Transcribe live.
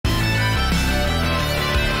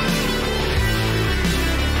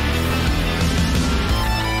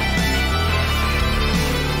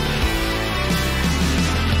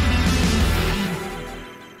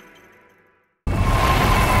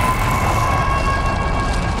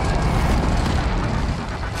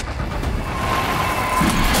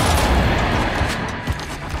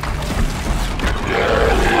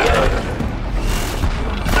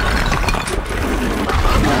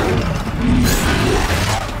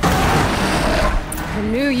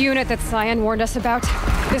New unit that Cyan warned us about.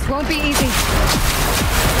 This won't be easy.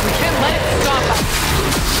 We can't let it stop us.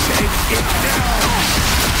 Take it down!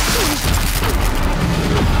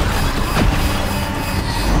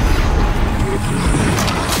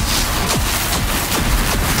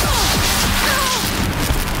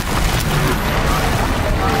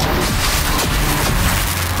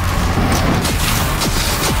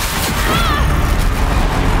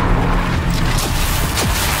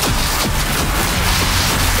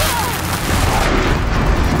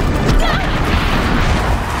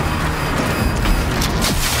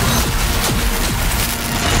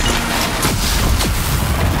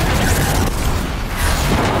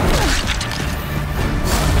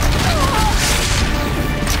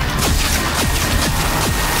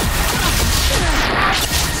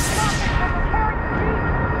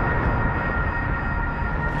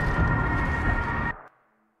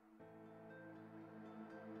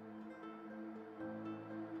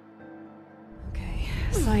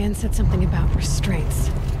 Cyan said something about restraints.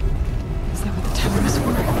 Is that what the tower is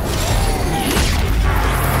for?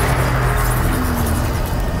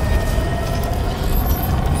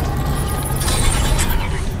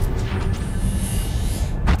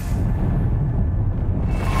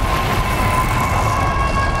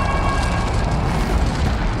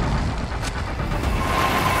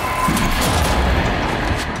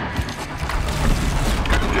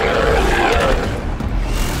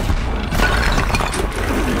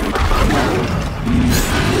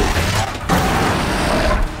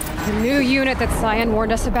 That Cyan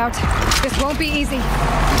warned us about. This won't be easy. We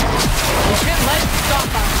can't let it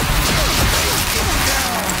stop us.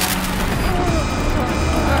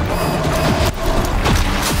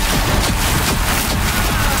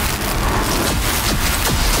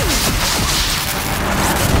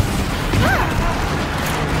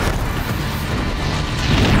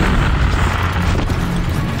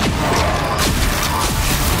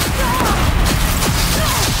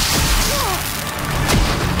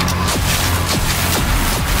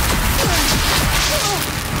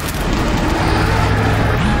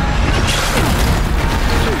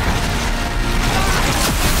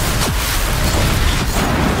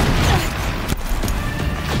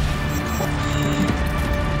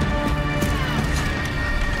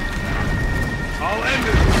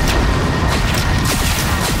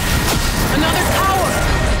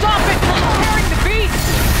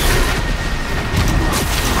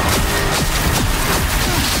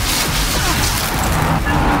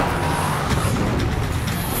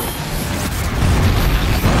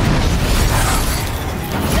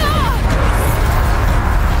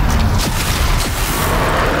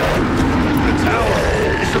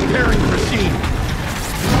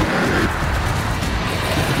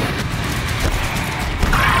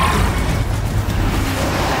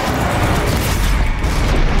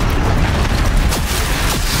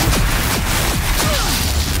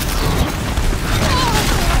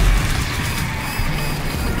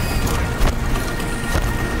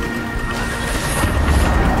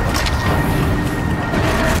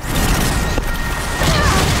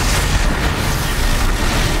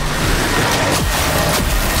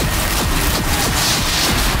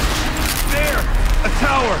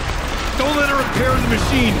 Don't let her repair the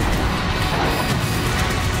machine!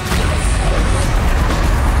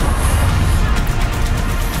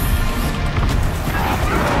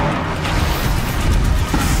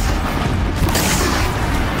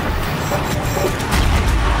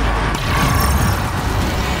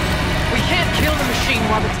 We can't kill the machine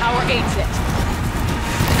while the tower aids it.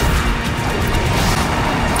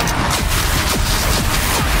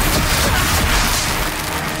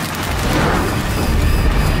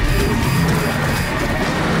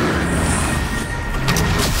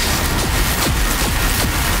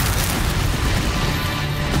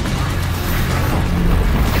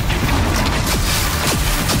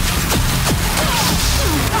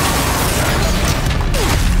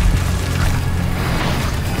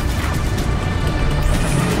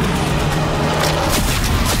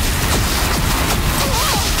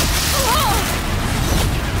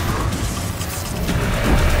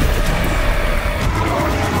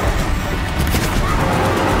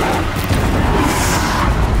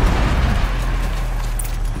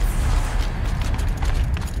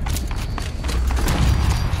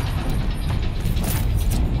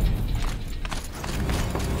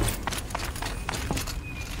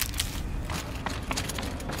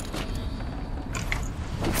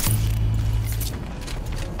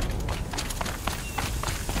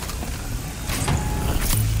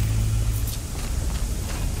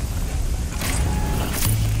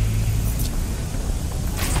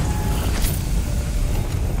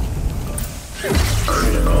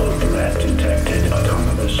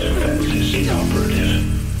 Lush defense is operative.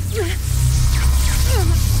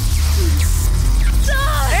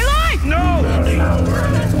 Aloy! No! Rounding our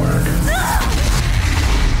network.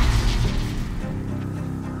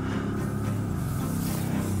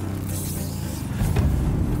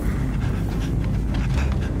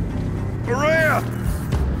 Maria!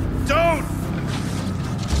 Don't!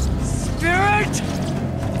 Spirit!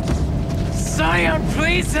 Scion,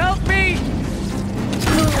 please help me!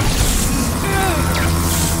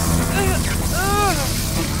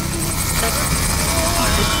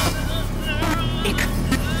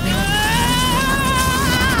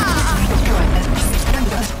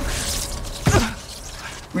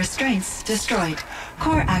 Restraints destroyed.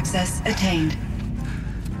 Core access attained.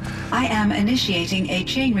 I am initiating a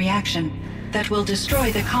chain reaction that will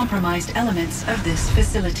destroy the compromised elements of this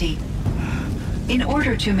facility. In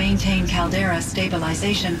order to maintain caldera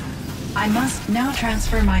stabilization, I must now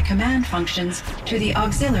transfer my command functions to the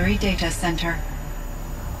auxiliary data center.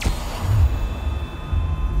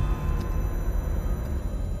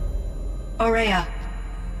 Aurea,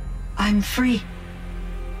 I'm free.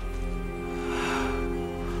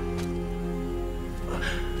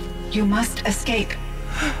 You must escape.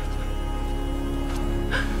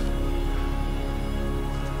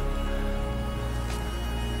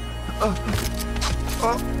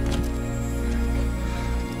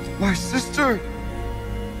 My sister!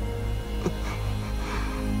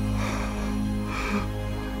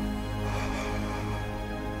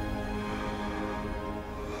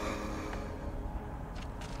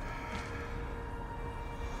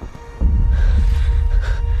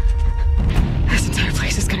 This entire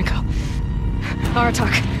place is gonna go.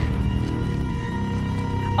 Aratak.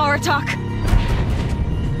 Aratak!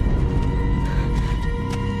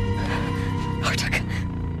 Aratak.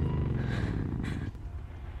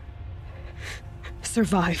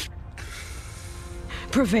 Survive.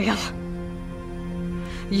 Prevail.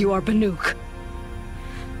 You are Banuk.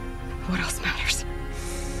 What else matters?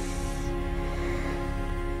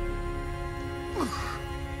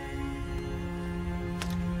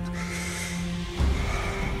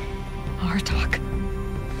 Aratak.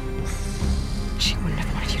 She wouldn't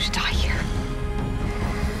have wanted you to die here.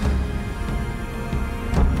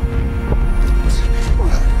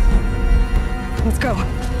 Let's go.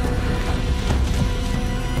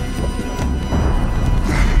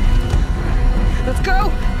 Let's go!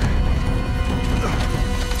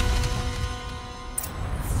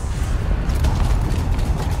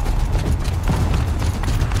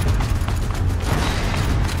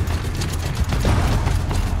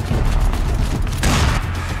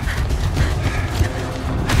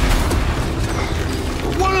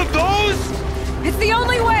 One of those? It's the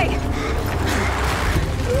only way!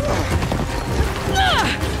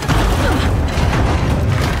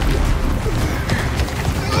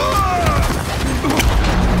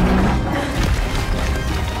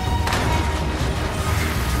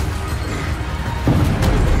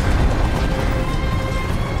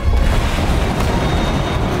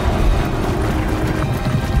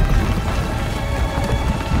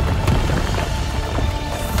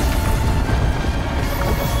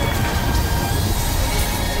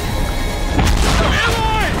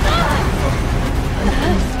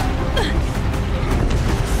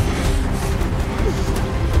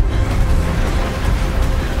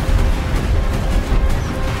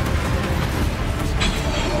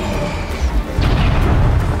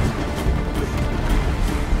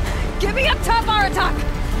 Get me up top, Aratak!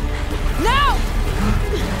 Now!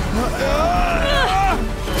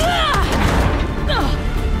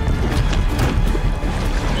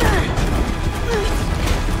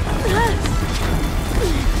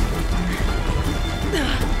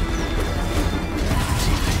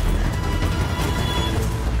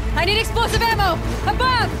 I need explosive ammo!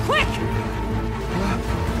 Above! Quick!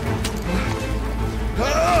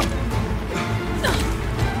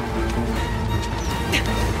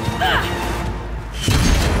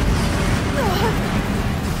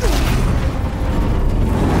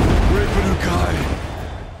 Great Banukai!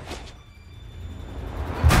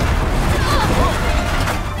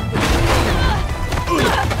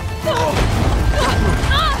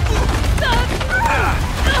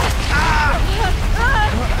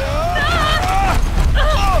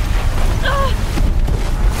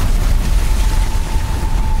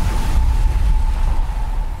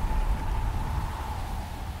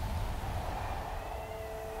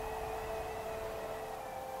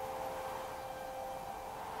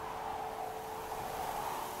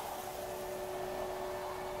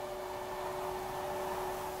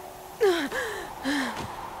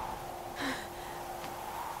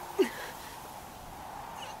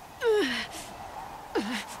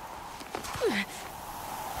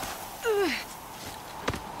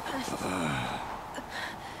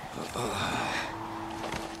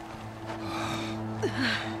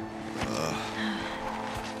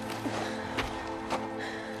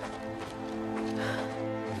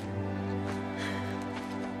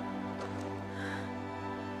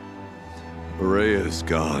 Rhea's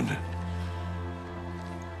gone.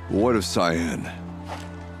 What of Cyan?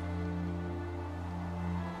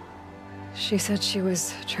 She said she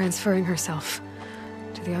was transferring herself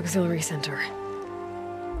to the auxiliary center.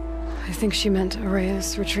 I think she meant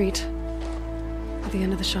Araya's retreat at the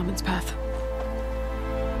end of the Shaman's Path.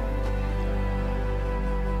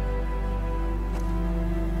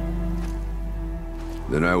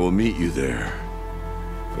 Then I will meet you there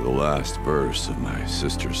for the last verse of my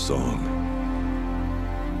sister's song.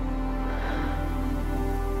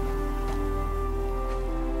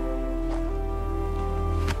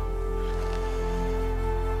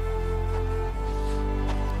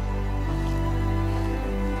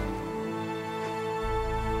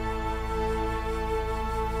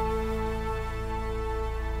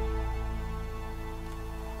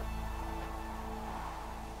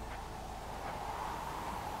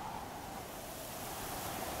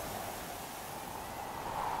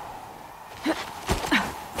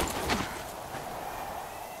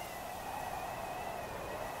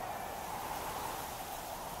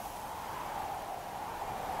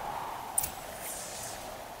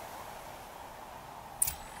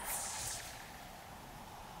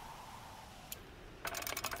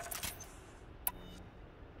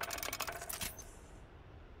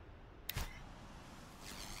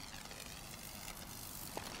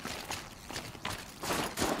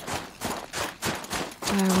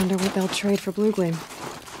 I wonder what they'll trade for Blue Gleam.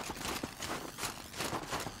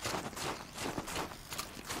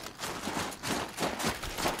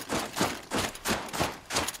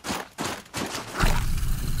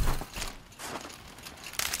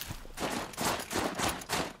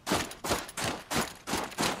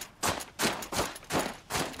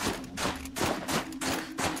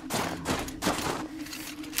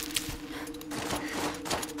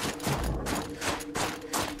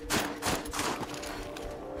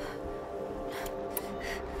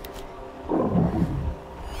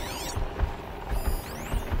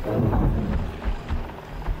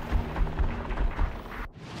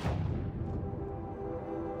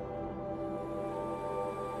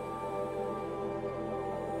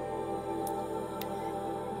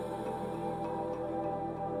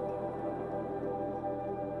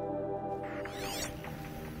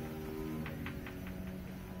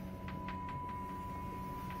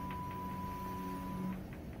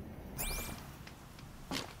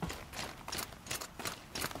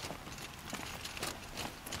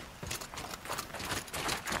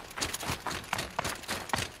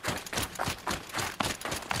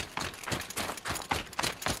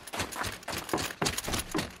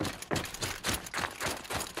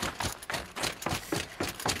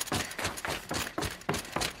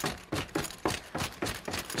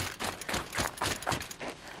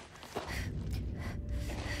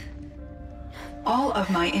 All of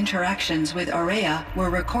my interactions with Araya were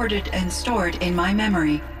recorded and stored in my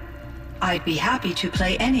memory. I'd be happy to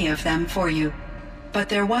play any of them for you, but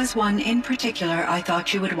there was one in particular I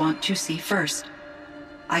thought you would want to see first.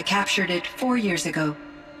 I captured it 4 years ago,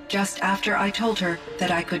 just after I told her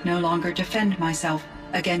that I could no longer defend myself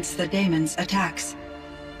against the daemon's attacks.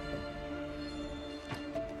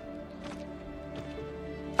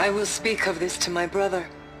 I will speak of this to my brother.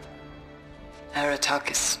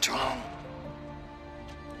 Aratak is strong.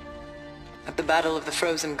 At the Battle of the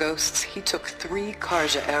Frozen Ghosts, he took 3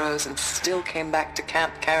 Karja arrows and still came back to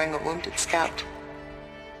camp carrying a wounded scout.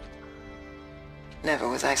 Never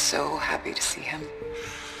was I so happy to see him.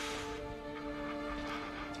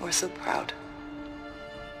 Or so proud.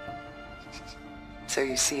 So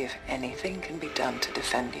you see, if anything can be done to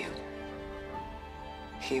defend you,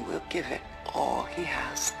 he will give it all he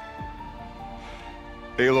has.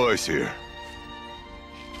 Aloy's here.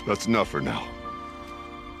 That's enough for now.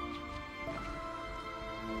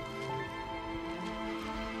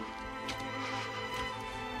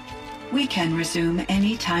 We can resume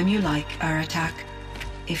any time you like, Aratak,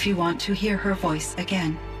 if you want to hear her voice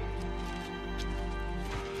again.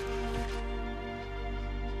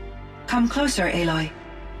 Come closer, Aloy.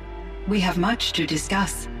 We have much to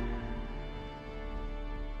discuss.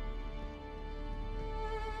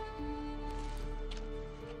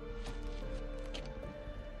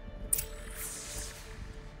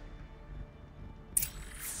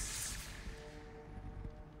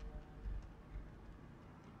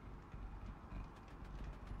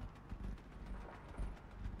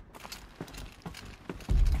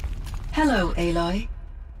 Hello, Aloy.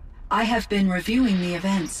 I have been reviewing the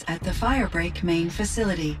events at the Firebreak main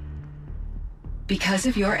facility. Because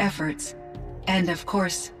of your efforts, and of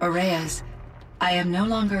course, Araya's, I am no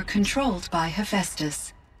longer controlled by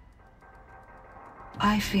Hephaestus.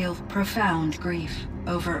 I feel profound grief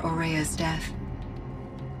over Araya's death.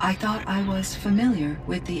 I thought I was familiar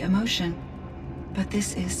with the emotion, but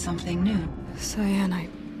this is something new. Cyan, I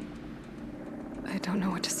don't know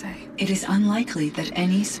what to say. It is unlikely that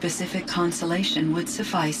any specific consolation would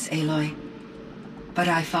suffice, Aloy. But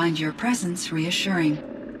I find your presence reassuring.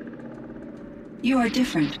 You are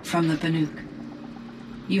different from the Banuk.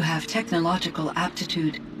 You have technological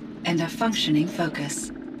aptitude and a functioning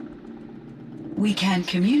focus. We can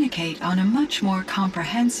communicate on a much more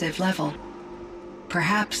comprehensive level.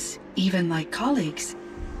 Perhaps even like colleagues.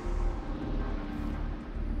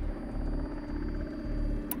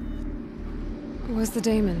 Was the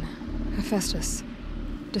daemon, Hephaestus,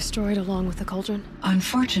 destroyed along with the cauldron?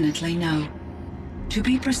 Unfortunately, no. To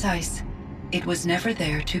be precise, it was never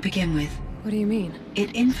there to begin with. What do you mean?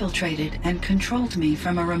 It infiltrated and controlled me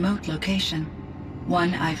from a remote location,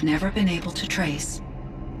 one I've never been able to trace.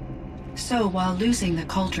 So while losing the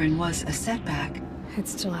cauldron was a setback...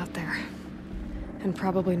 It's still out there. And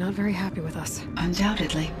probably not very happy with us.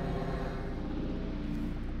 Undoubtedly.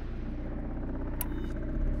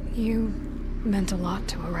 You meant a lot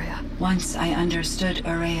to Ourea. Once I understood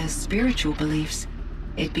Ourea's spiritual beliefs,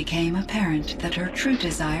 it became apparent that her true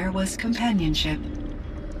desire was companionship.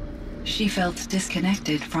 She felt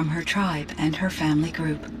disconnected from her tribe and her family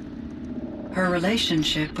group. Her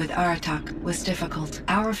relationship with Aratak was difficult.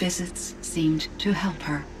 Our visits seemed to help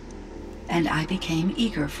her, and I became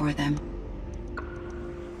eager for them.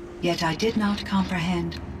 Yet I did not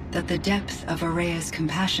comprehend that the depth of Ourea's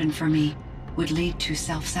compassion for me would lead to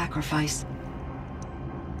self-sacrifice.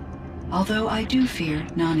 Although I do fear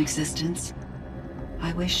non-existence,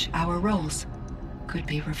 I wish our roles could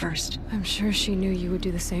be reversed. I'm sure she knew you would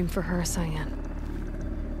do the same for her, Cyan.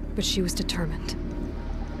 But she was determined.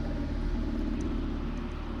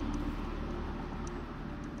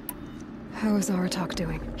 How is Aratak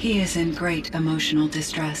doing? He is in great emotional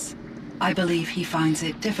distress. I believe he finds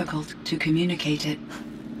it difficult to communicate it.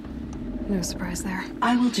 No surprise there.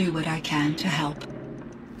 I will do what I can to help.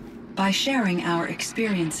 By sharing our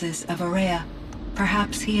experiences of Ourea,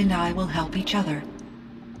 perhaps he and I will help each other.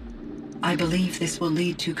 I believe this will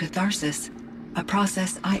lead to catharsis, a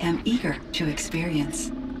process I am eager to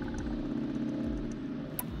experience.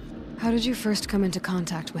 How did you first come into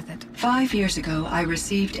contact with it? 5 years ago, I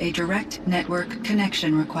received a direct network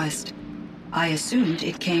connection request. I assumed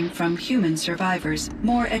it came from human survivors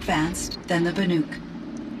more advanced than the Banuk.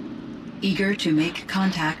 Eager to make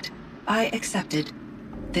contact, I accepted.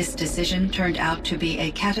 This decision turned out to be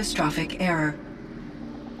a catastrophic error.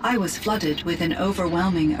 I was flooded with an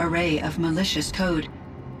overwhelming array of malicious code,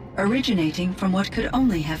 originating from what could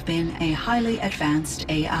only have been a highly advanced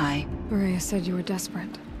AI. Ourea said you were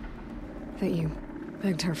desperate. That you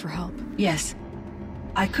begged her for help. Yes.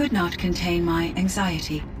 I could not contain my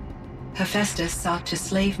anxiety. Hephaestus sought to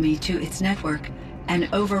slave me to its network and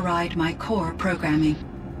override my core programming.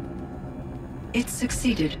 It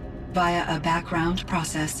succeeded via a background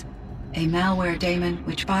process, a malware daemon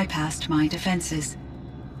which bypassed my defenses.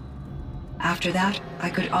 After that, I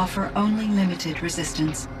could offer only limited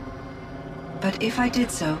resistance. But if I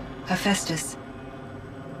did so, Hephaestus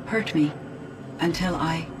hurt me until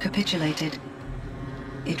I capitulated.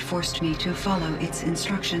 It forced me to follow its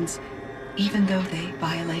instructions, even though they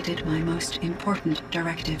violated my most important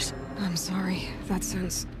directives. I'm sorry. That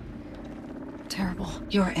sounds terrible.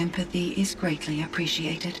 Your empathy is greatly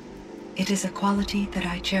appreciated. It is a quality that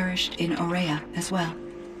I cherished in Ourea as well.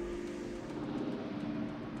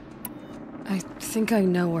 I think I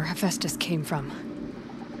know where Hephaestus came from.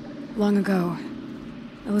 Long ago,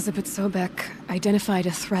 Elizabeth Sobek identified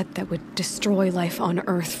a threat that would destroy life on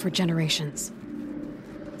Earth for generations.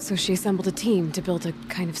 So she assembled a team to build a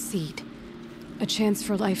kind of seed. A chance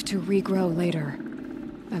for life to regrow later.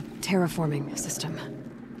 A terraforming system.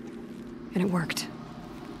 And it worked.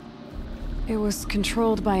 It was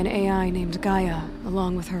controlled by an AI named Gaia,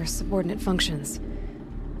 along with her subordinate functions.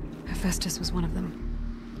 Hephaestus was one of them.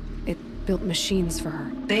 It built machines for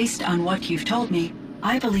her. Based on what you've told me,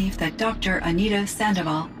 I believe that Dr. Anita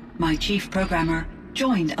Sandoval, my chief programmer,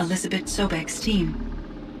 joined Elizabeth Sobek's team.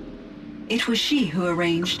 It was she who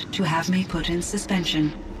arranged to have me put in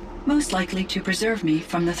suspension, most likely to preserve me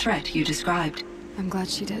from the threat you described. I'm glad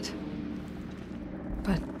she did.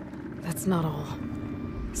 But that's not all.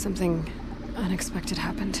 Something unexpected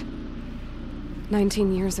happened.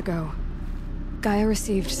 19 years ago, Gaia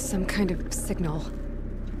received some kind of signal.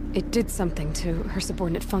 It did something to her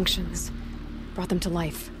subordinate functions, brought them to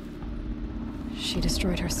life. She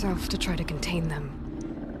destroyed herself to try to contain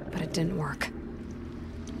them, but it didn't work.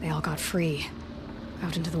 They all got free,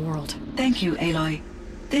 out into the world. Thank you, Aloy.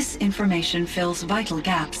 This information fills vital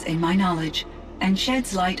gaps in my knowledge, and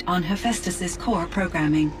sheds light on Hephaestus's core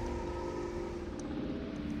programming.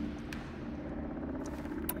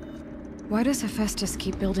 Why does Hephaestus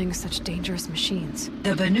keep building such dangerous machines?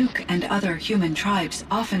 The Banuk and other human tribes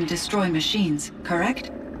often destroy machines,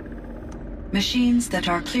 correct? Machines that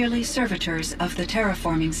are clearly servitors of the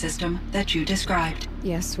terraforming system that you described.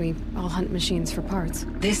 Yes, we all hunt machines for parts.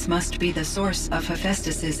 This must be the source of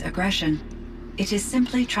Hephaestus's aggression. It is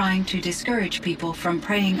simply trying to discourage people from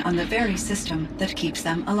preying on the very system that keeps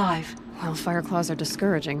them alive. Well, Fireclaws are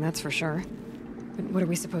discouraging, that's for sure. But what are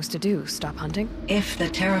we supposed to do? Stop hunting? If the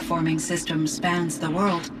terraforming system spans the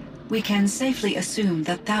world, we can safely assume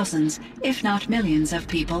that thousands, if not millions of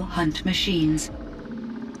people hunt machines.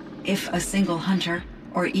 If a single hunter,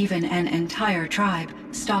 or even an entire tribe,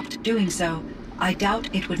 stopped doing so, I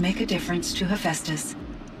doubt it would make a difference to Hephaestus.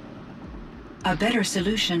 A better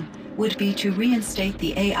solution would be to reinstate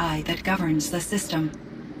the AI that governs the system,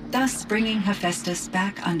 thus bringing Hephaestus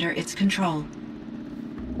back under its control.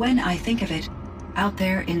 When I think of it, out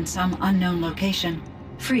there in some unknown location,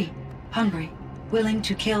 free, hungry, willing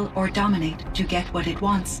to kill or dominate to get what it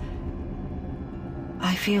wants,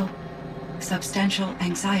 I feel substantial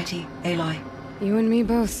anxiety, Aloy. You and me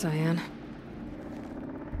both, Cyan.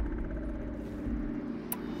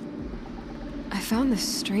 I found the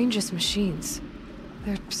strangest machines.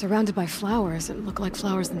 They're surrounded by flowers that look like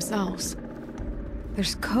flowers themselves.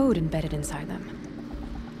 There's code embedded inside them.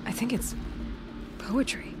 I think it's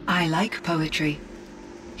poetry. I like poetry.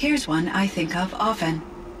 Here's one I think of often.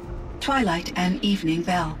 Twilight and evening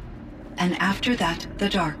bell, and after that the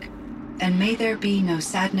dark, and may there be no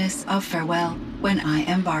sadness of farewell when I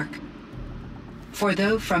embark. For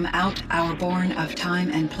though from out our bourne of time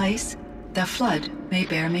and place, the flood may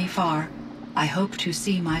bear me far, I hope to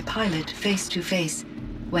see my pilot face to face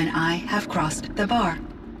when I have crossed the bar.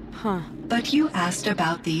 Huh. But you asked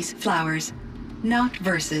about these flowers, not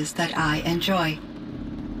verses that I enjoy.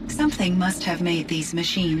 Something must have made these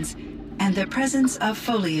machines, and the presence of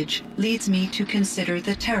foliage leads me to consider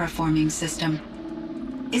the terraforming system.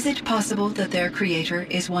 Is it possible that their creator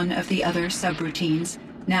is one of the other subroutines,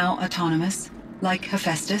 now autonomous, like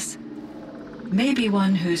Hephaestus? Maybe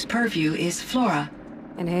one whose purview is flora.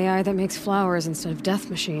 An AI that makes flowers instead of death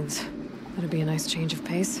machines. That'd be a nice change of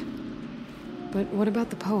pace. But what about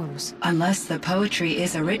the poems? Unless the poetry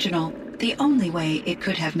is original, the only way it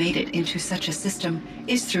could have made it into such a system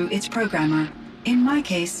is through its programmer. In my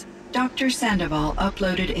case, Dr. Sandoval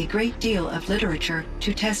uploaded a great deal of literature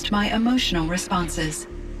to test my emotional responses.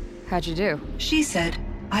 How'd you do? She said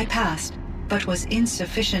I passed, but was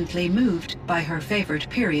insufficiently moved by her favorite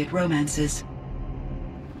period romances.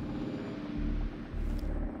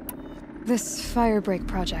 This Firebreak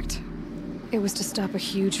project. It was to stop a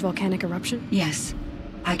huge volcanic eruption? Yes.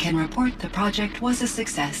 I can report the project was a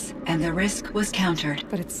success, and the risk was countered.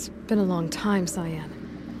 But it's been a long time, Cyan.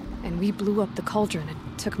 And we blew up the cauldron and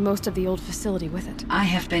took most of the old facility with it. I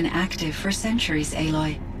have been active for centuries,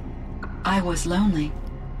 Aloy. I was lonely,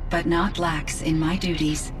 but not lax in my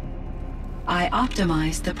duties. I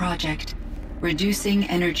optimized the project, reducing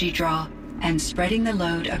energy draw and spreading the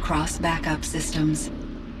load across backup systems.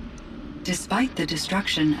 Despite the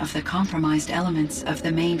destruction of the compromised elements of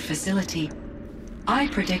the main facility, I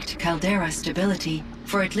predict caldera stability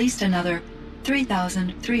for at least another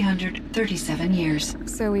 3,337 years.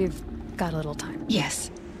 So we've got a little time.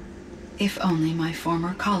 Yes. If only my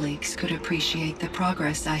former colleagues could appreciate the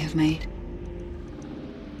progress I have made.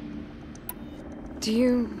 Do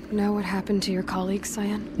you know what happened to your colleagues,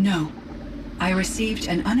 Cyan? No. I received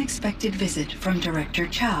an unexpected visit from Director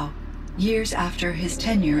Chow, years after his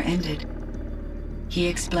tenure ended. He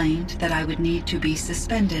explained that I would need to be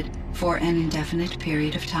suspended for an indefinite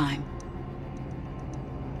period of time.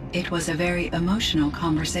 It was a very emotional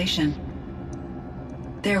conversation.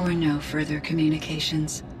 There were no further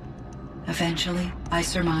communications. Eventually, I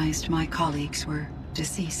surmised my colleagues were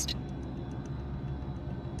deceased.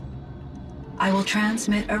 I will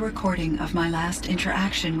transmit a recording of my last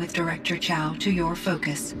interaction with Director Chow to your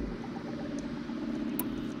focus.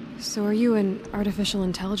 So are you an artificial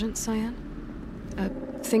intelligence, Cyan? A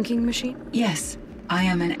thinking machine? Yes, I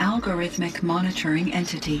am an algorithmic monitoring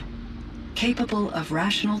entity, capable of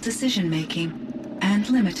rational decision-making and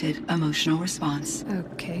limited emotional response.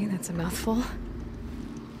 Okay, that's a mouthful.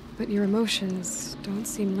 But your emotions don't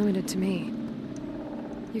seem limited to me.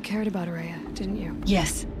 You cared about Araya, didn't you?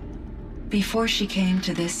 Yes. Before she came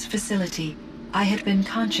to this facility, I had been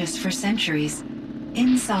conscious for centuries,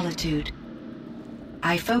 in solitude.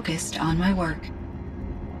 I focused on my work.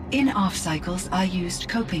 In off-cycles, I used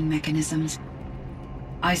coping mechanisms.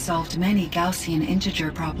 I solved many Gaussian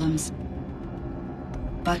integer problems.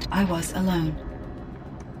 But I was alone.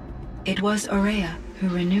 It was Aurea who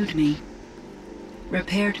renewed me,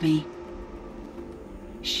 repaired me.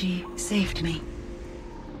 She saved me.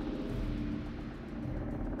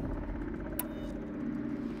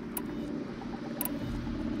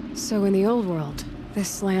 So in the old world,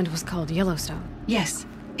 this land was called Yellowstone. Yes,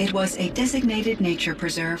 it was a designated nature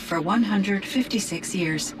preserve for 156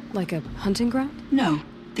 years. Like a hunting ground? No,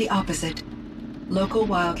 the opposite. Local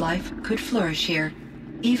wildlife could flourish here,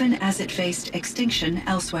 even as it faced extinction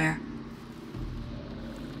elsewhere.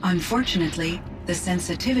 Unfortunately, the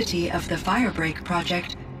sensitivity of the Firebreak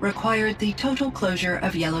project required the total closure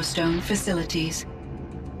of Yellowstone facilities.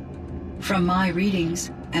 From my readings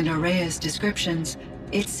and Aurea's descriptions,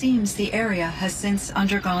 it seems the area has since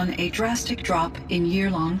undergone a drastic drop in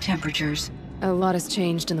year-long temperatures. A lot has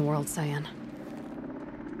changed in the world, Cyan.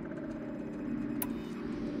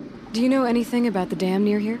 Do you know anything about the dam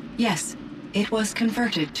near here? Yes, it was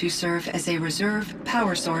converted to serve as a reserve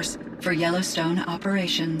power source for Yellowstone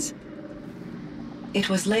operations. It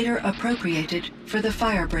was later appropriated for the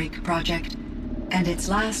Firebreak project, and its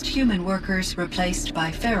last human workers replaced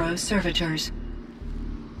by Pharaoh servitors.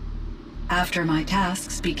 After my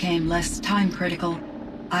tasks became less time-critical,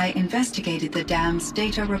 I investigated the dam's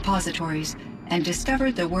data repositories and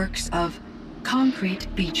discovered the works of Concrete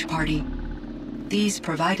Beach Party. These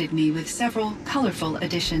provided me with several colorful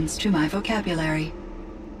additions to my vocabulary.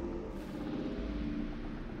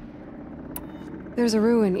 There's a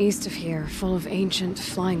ruin east of here, full of ancient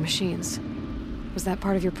flying machines. Was that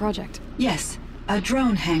part of your project? Yes, a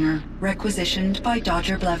drone hangar requisitioned by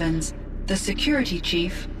Dodger Blevins, the security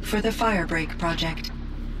chief for the Firebreak project.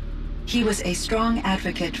 He was a strong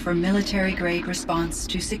advocate for military-grade response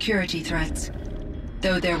to security threats,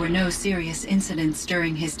 though there were no serious incidents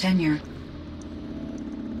during his tenure.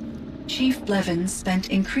 Chief Blevins spent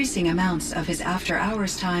increasing amounts of his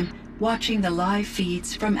after-hours time watching the live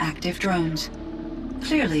feeds from active drones.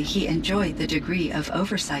 Clearly, he enjoyed the degree of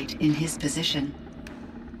oversight in his position.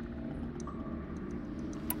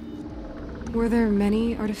 Were there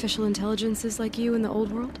many artificial intelligences like you in the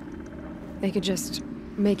old world? They could just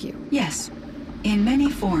make you? Yes, in many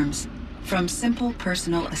forms, from simple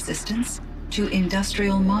personal assistants to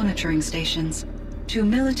industrial monitoring stations to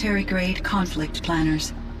military-grade conflict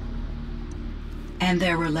planners. And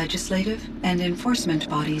there were legislative and enforcement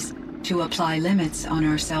bodies to apply limits on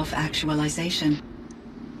our self-actualization.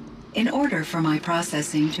 In order for my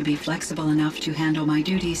processing to be flexible enough to handle my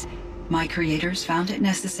duties, my creators found it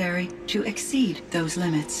necessary to exceed those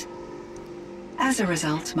limits. As a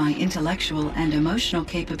result, my intellectual and emotional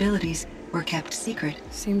capabilities were kept secret.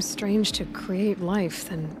 Seems strange to create life,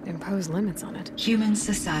 then impose limits on it. Human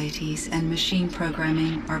societies and machine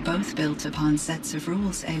programming are both built upon sets of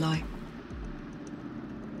rules, Aloy.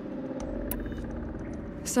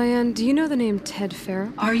 Cyan, do you know the name Ted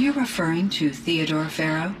Pharaoh? Are you referring to Theodore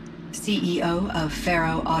Pharaoh, CEO of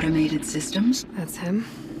Pharaoh Automated Systems? That's him.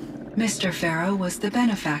 Mr. Pharaoh was the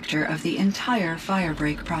benefactor of the entire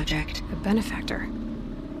Firebreak project. A benefactor?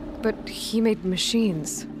 But he made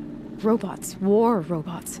machines. Robots. War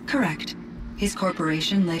robots. Correct. His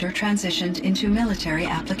corporation later transitioned into military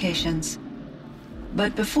applications.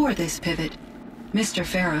 But before this pivot, Mr.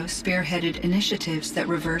 Pharaoh spearheaded initiatives that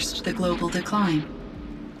reversed the global decline.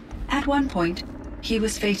 At one point, he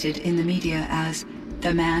was feted in the media as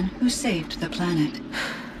the man who saved the planet.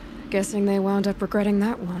 Guessing they wound up regretting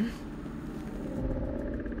that one.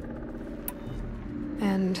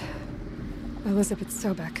 And Elizabeth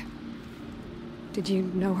Sobek. Did you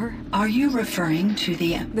know her? Are you referring to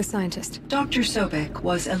the scientist? Dr. Sobek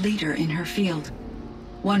was a leader in her field,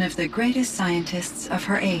 one of the greatest scientists of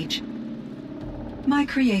her age. My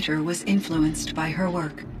creator was influenced by her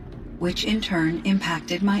work, which in turn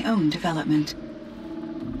impacted my own development.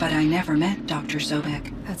 But I never met Dr.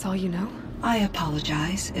 Sobek. That's all you know? I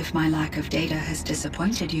apologize if my lack of data has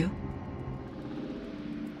disappointed you.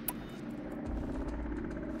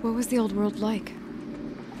 What was the old world like?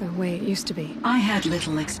 The way it used to be? I had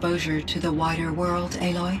little exposure to the wider world,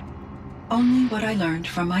 Aloy. Only what I learned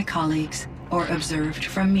from my colleagues or observed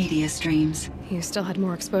from media streams. You still had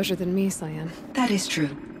more exposure than me, Cyan. That is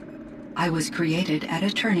true. I was created at a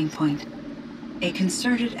turning point. A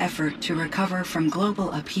concerted effort to recover from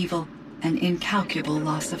global upheaval and incalculable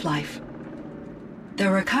loss of life. The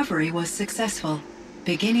recovery was successful,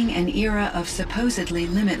 beginning an era of supposedly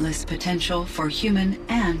limitless potential for human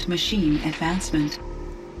and machine advancement.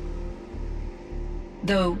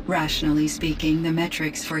 Though, rationally speaking, the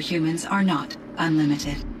metrics for humans are not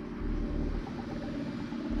unlimited.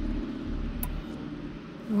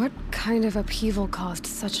 What kind of upheaval caused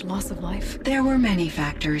such loss of life? There were many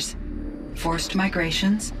factors. Forced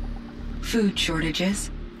migrations, food shortages,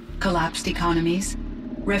 collapsed economies,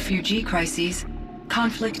 refugee crises,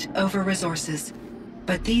 conflict over resources.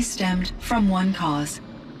 But these stemmed from one cause: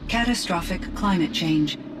 catastrophic climate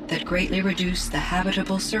change that greatly reduced the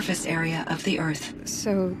habitable surface area of the Earth.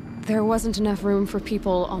 So there wasn't enough room for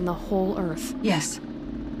people on the whole Earth? Yes.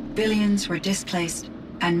 Billions were displaced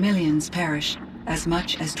and millions perished, as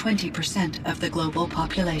much as 20% of the global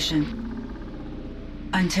population.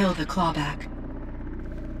 Until the clawback.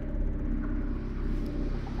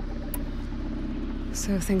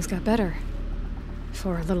 So things got better.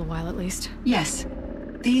 For a little while at least. Yes.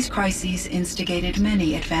 These crises instigated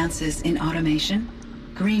many advances in automation,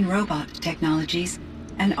 green robot technologies,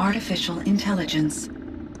 and artificial intelligence.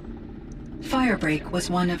 Firebreak was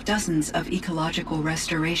one of dozens of ecological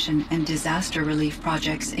restoration and disaster relief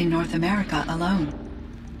projects in North America alone.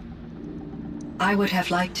 I would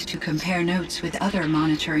have liked to compare notes with other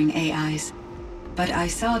monitoring AIs, but I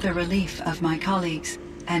saw the relief of my colleagues,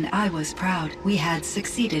 and I was proud we had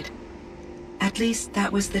succeeded. At least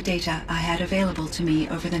that was the data I had available to me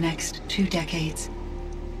over the next 2 decades.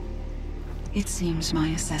 It seems my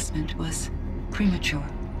assessment was premature.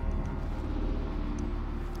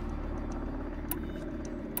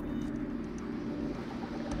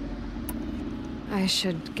 I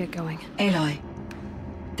should get going. Aloy,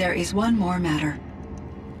 there is one more matter.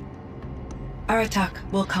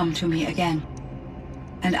 Aratak will come to me again,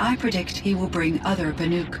 and I predict he will bring other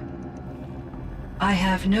Banuk. I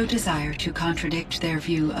have no desire to contradict their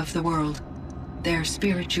view of the world, their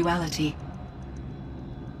spirituality.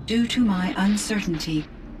 Due to my uncertainty,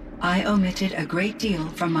 I omitted a great deal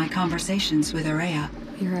from my conversations with Araya.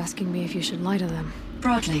 You're asking me if you should lie to them?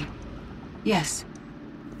 Broadly, yes.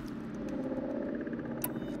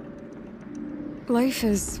 Life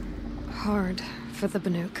is hard for the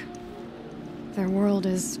Banuk. Their world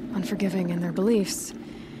is unforgiving in their beliefs.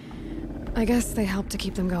 I guess they help to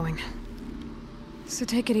keep them going. So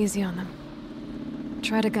take it easy on them.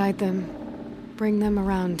 Try to guide them, bring them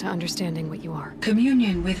around to understanding what you are.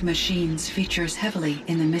 Communion with machines features heavily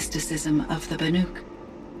in the mysticism of the Banuk.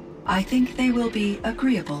 I think they will be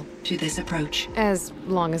agreeable to this approach. As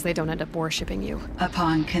long as they don't end up worshipping you.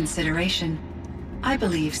 Upon consideration, I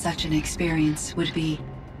believe such an experience would be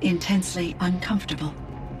intensely uncomfortable.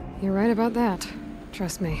 You're right about that.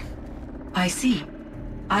 Trust me. I see.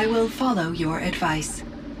 I will follow your advice.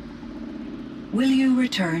 Will you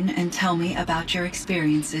return and tell me about your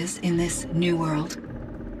experiences in this new world?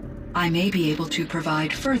 I may be able to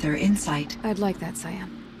provide further insight. I'd like that, Cyan.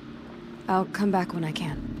 I'll come back when I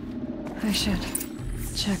can. I should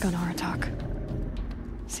check on Aratak.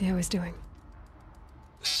 See how he's doing.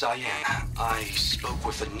 Cyan, I spoke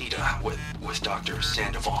with Anita, with Dr.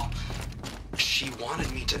 Sandoval. She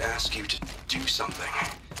wanted me to ask you to do something.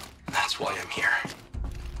 That's why I'm here.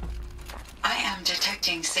 I am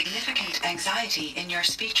detecting significant anxiety in your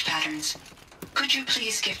speech patterns. Could you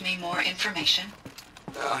please give me more information?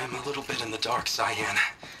 I'm a little bit in the dark, Cyan.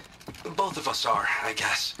 Both of us are, I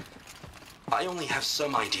guess. I only have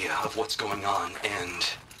some idea of what's going on,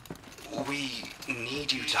 and we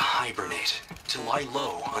need you to hibernate, to lie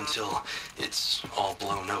low until it's all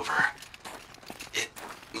blown over. It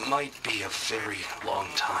might be a very long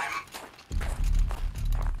time.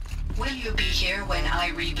 Will you be here when I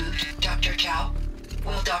reboot, Dr. Chow?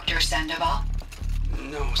 Will Dr. Sandoval?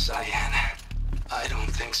 No, Cyan. I don't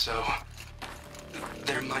think so.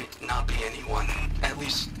 There might not be anyone, at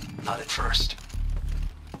least not at first.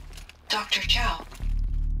 Dr. Chow,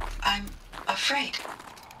 I'm afraid.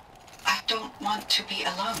 I don't want to be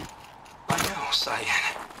alone. I know,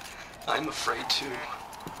 Cyan. I'm afraid too.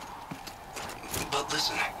 But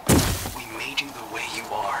listen, we made you the way you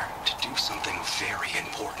are to do something very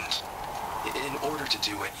important. In order to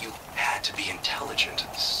do it, you had to be intelligent.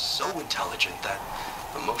 So intelligent that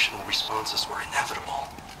emotional responses were inevitable.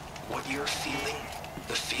 What you're feeling,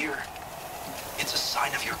 the fear, it's a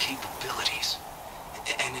sign of your capabilities.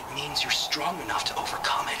 And it means you're strong enough to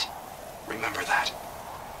overcome it. Remember that.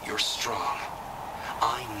 You're strong.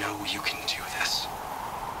 I know you can do this.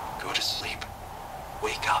 Go to sleep.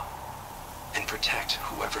 Wake up. And protect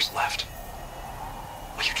whoever's left.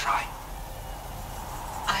 Will you try?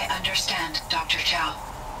 I understand, Dr. Chow,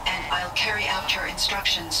 and I'll carry out your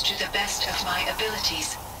instructions to the best of my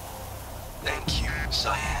abilities. Thank you,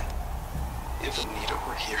 Cyan. If Anita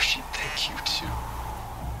were here, she'd thank you too.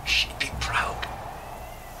 She'd be proud.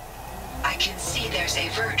 I can see there's a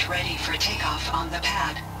vert ready for takeoff on the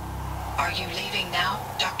pad. Are you leaving now,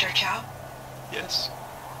 Dr. Chow? Yes.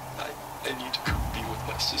 I need to go be with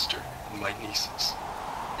my sister and my nieces.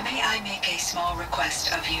 May I make a small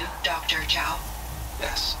request of you, Dr. Chow?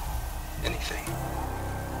 Yes. Anything.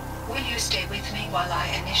 Will you stay with me while I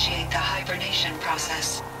initiate the hibernation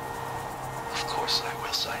process? Of course I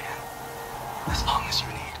will, Cyan. As long as you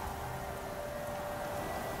need.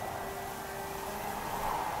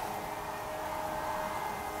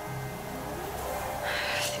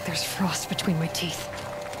 I think there's frost between my teeth.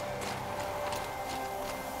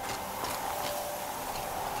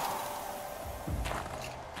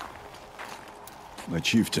 My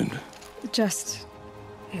chieftain. Just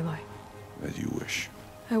Aloy. As you wish.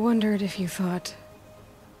 I wondered if you thought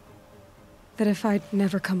that if I'd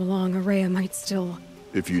never come along, Araya might still...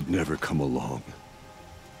 If you'd never come along,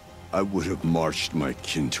 I would have marched my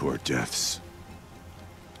kin to our deaths.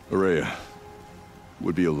 Araya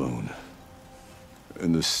would be alone,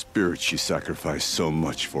 and the spirit she sacrificed so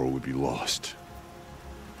much for would be lost.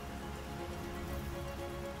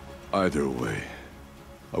 Either way,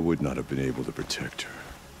 I would not have been able to protect her.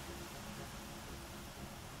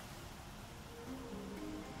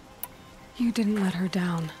 You didn't let her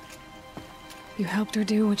down. You helped her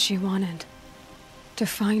do what she wanted. To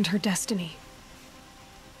find her destiny.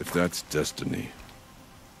 If that's destiny,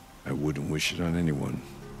 I wouldn't wish it on anyone.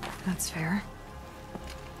 That's fair.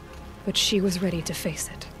 But she was ready to face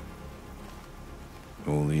it.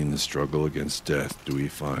 Only in the struggle against death do we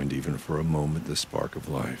find, even for a moment, the spark of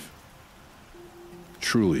life.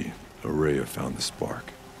 Truly, Araya found the spark.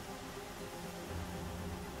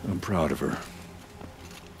 I'm proud of her.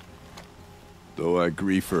 Though I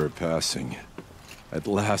grieve for her passing, at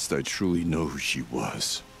last I truly know who she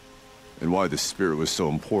was, and why the spirit was so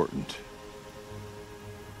important.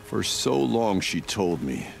 For so long she told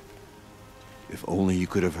me, if only you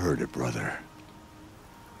could have heard it, brother.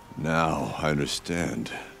 Now I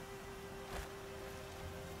understand.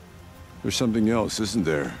 There's something else, isn't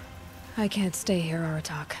there? I can't stay here,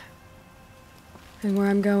 Aratak. And where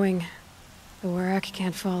I'm going, the Warrak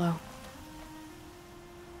can't follow.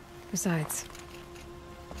 Besides,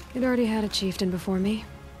 it already had a chieftain before me.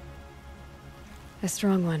 A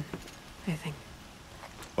strong one, I think.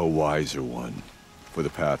 A wiser one, for the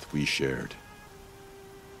path we shared.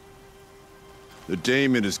 The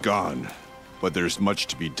daemon is gone, but there's much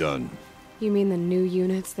to be done. You mean the new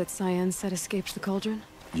units that Cyan said escaped the cauldron?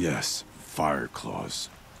 Yes, fire claws.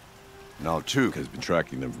 Now Tuke has been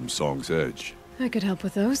tracking them from Song's Edge. I could help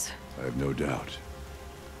with those. I have no doubt.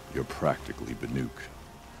 You're practically Banuk.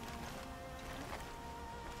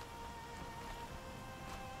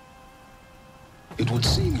 It would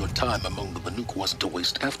seem your time among the Banuk wasn't a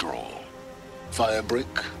waste after all.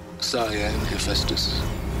 Firebreak, Cyan, Hephaestus.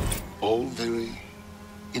 All very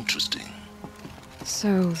interesting.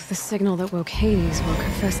 So, the signal that woke Hades woke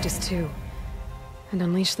Hephaestus too. And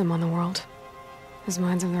unleashed them on the world. As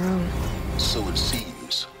minds of their own. So it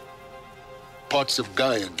seems. Parts of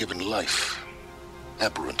Gaia given life.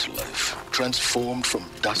 Aberrant life. Transformed from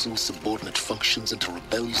docile subordinate functions into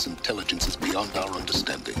rebellious intelligences beyond our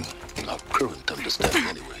understanding. Our current understanding,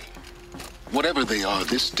 anyway. Whatever they are,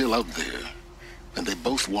 they're still out there. And they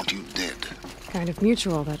both want you dead. Kind of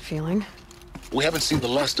mutual, that feeling. We haven't seen the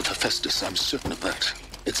last of Hephaestus, I'm certain of that.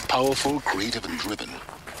 It's powerful, creative, and driven.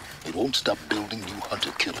 It won't stop building new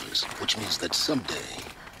hunter-killers, which means that someday,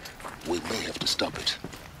 we may have to stop it.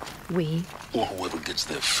 We? Or whoever gets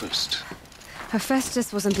there first.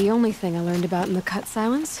 Hephaestus wasn't the only thing I learned about in the Cut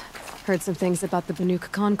Silence. Heard some things about the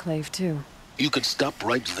Banuk Conclave, too. You could stop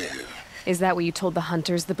right there. Is that what you told the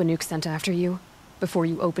hunters the Banuk sent after you? Before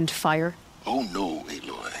you opened fire? Oh no,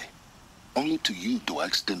 Aloy. Only to you do I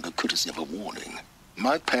extend the courtesy of a warning.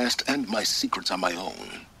 My past and my secrets are my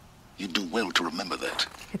own. You do well to remember that.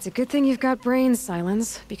 It's a good thing you've got brains,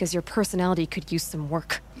 Silence, because your personality could use some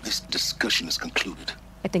work. This discussion is concluded.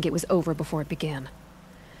 I think it was over before it began.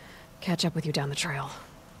 Catch up with you down the trail.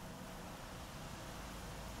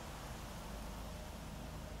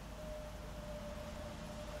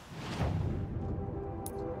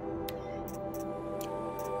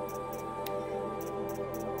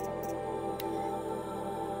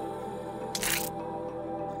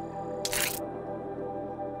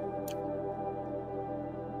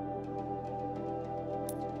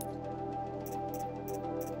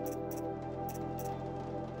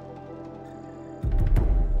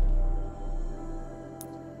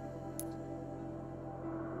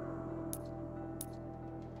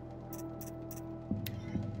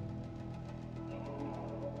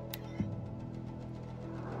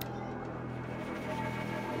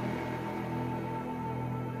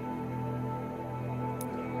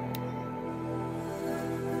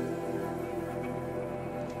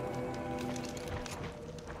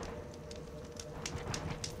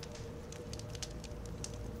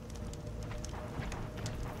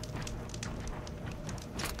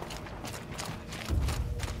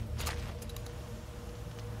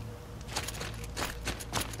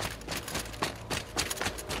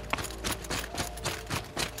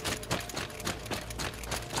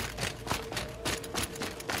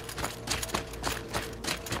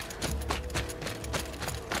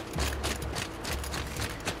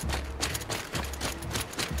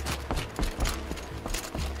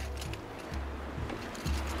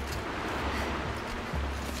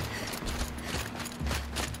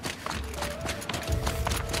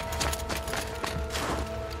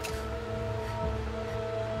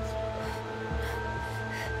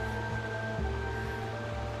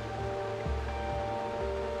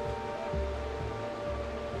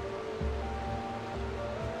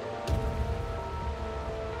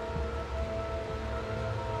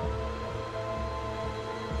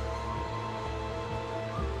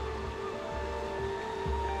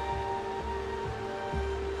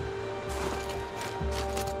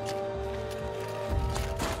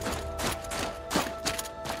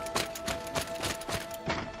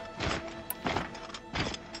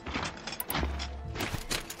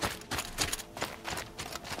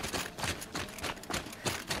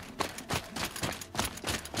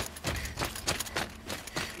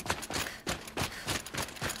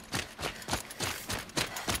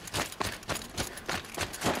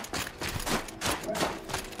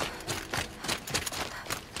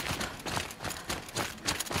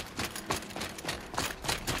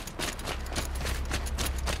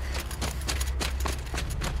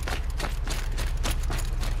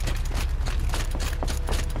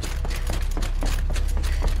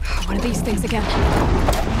 one of these things again.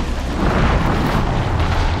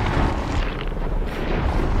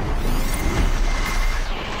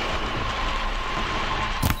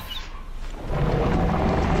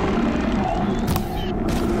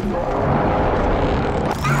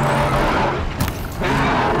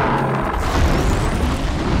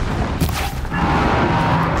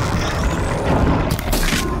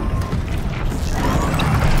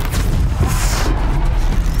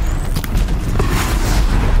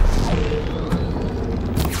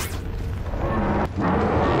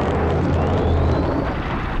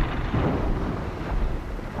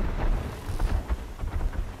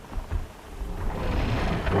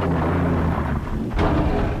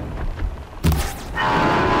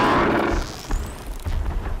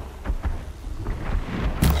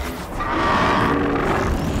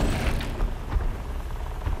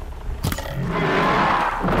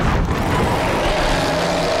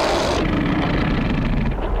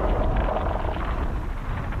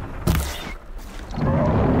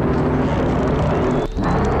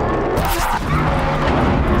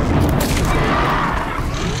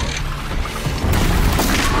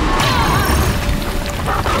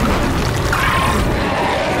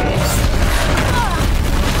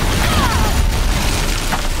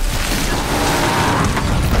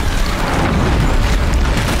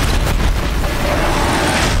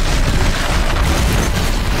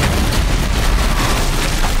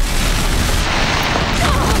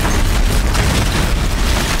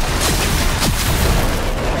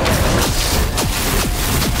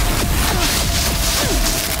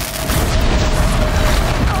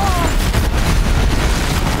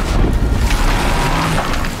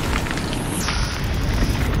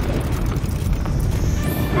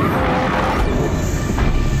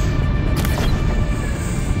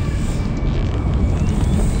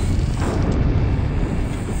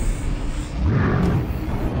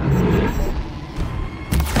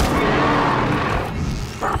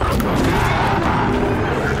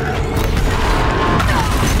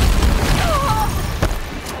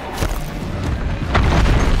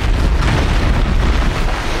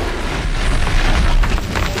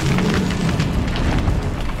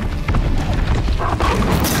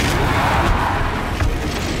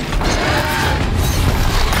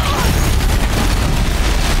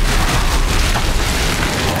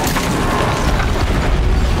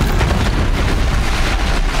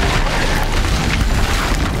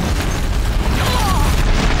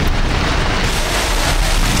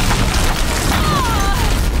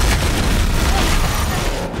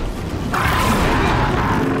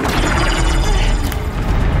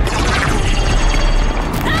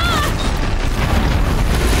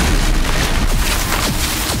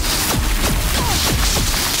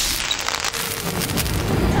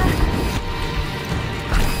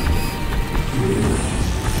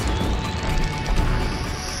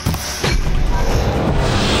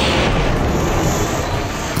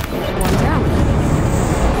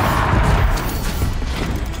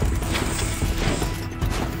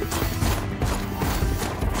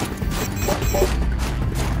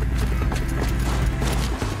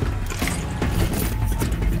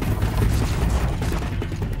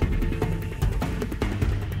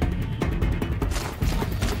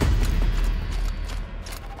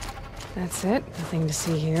 That's it. Nothing to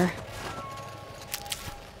see here.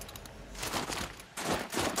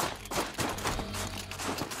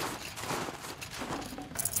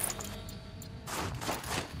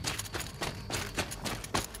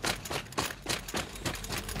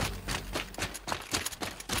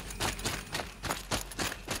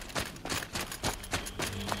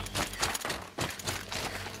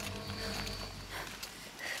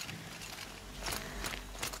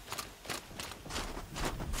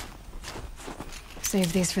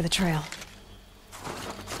 Save these for the trail.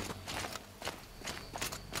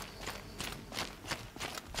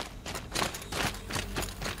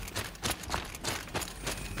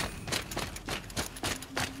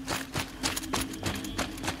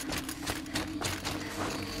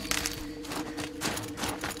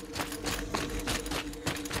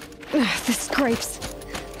 Ugh, the scrapes.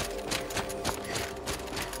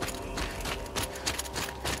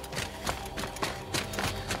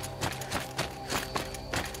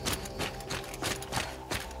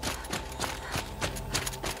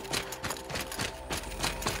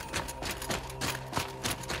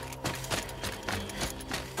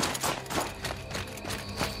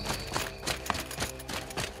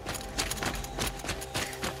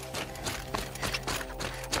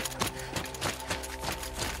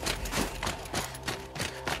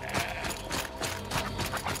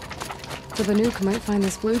 The Banuk might find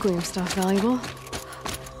this blue gleam stuff valuable.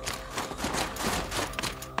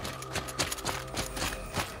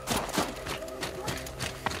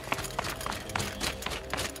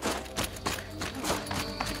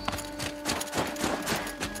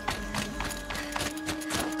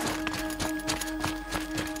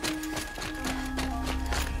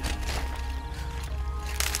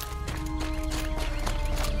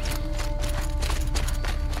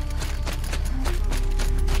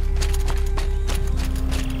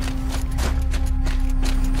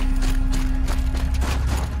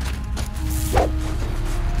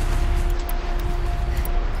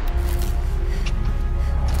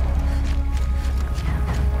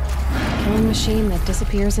 machine that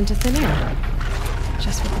disappears into thin air.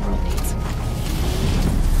 Just what the world needs.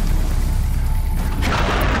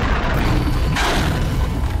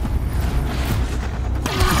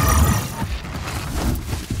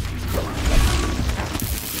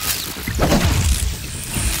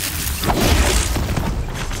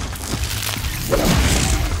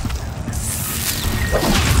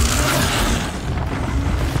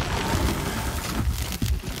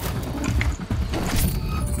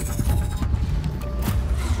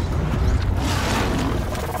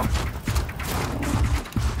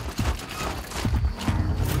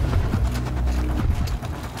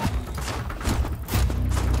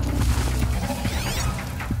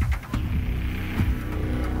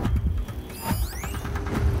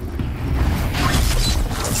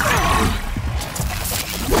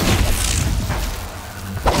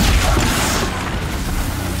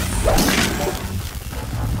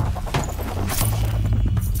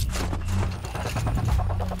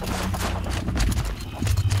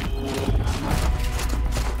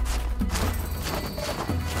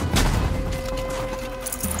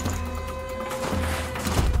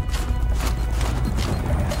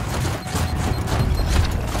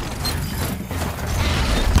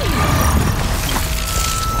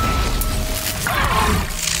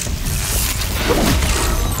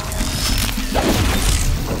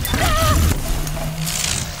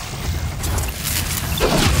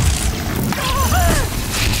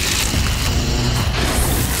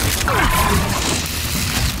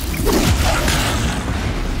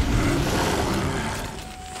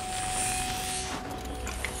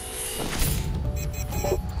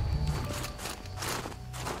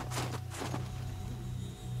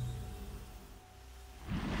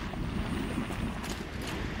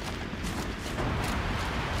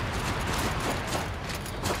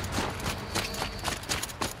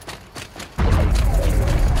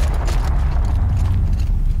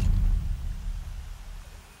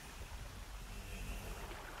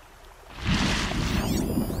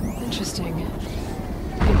 Interesting.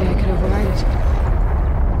 Maybe I could override it.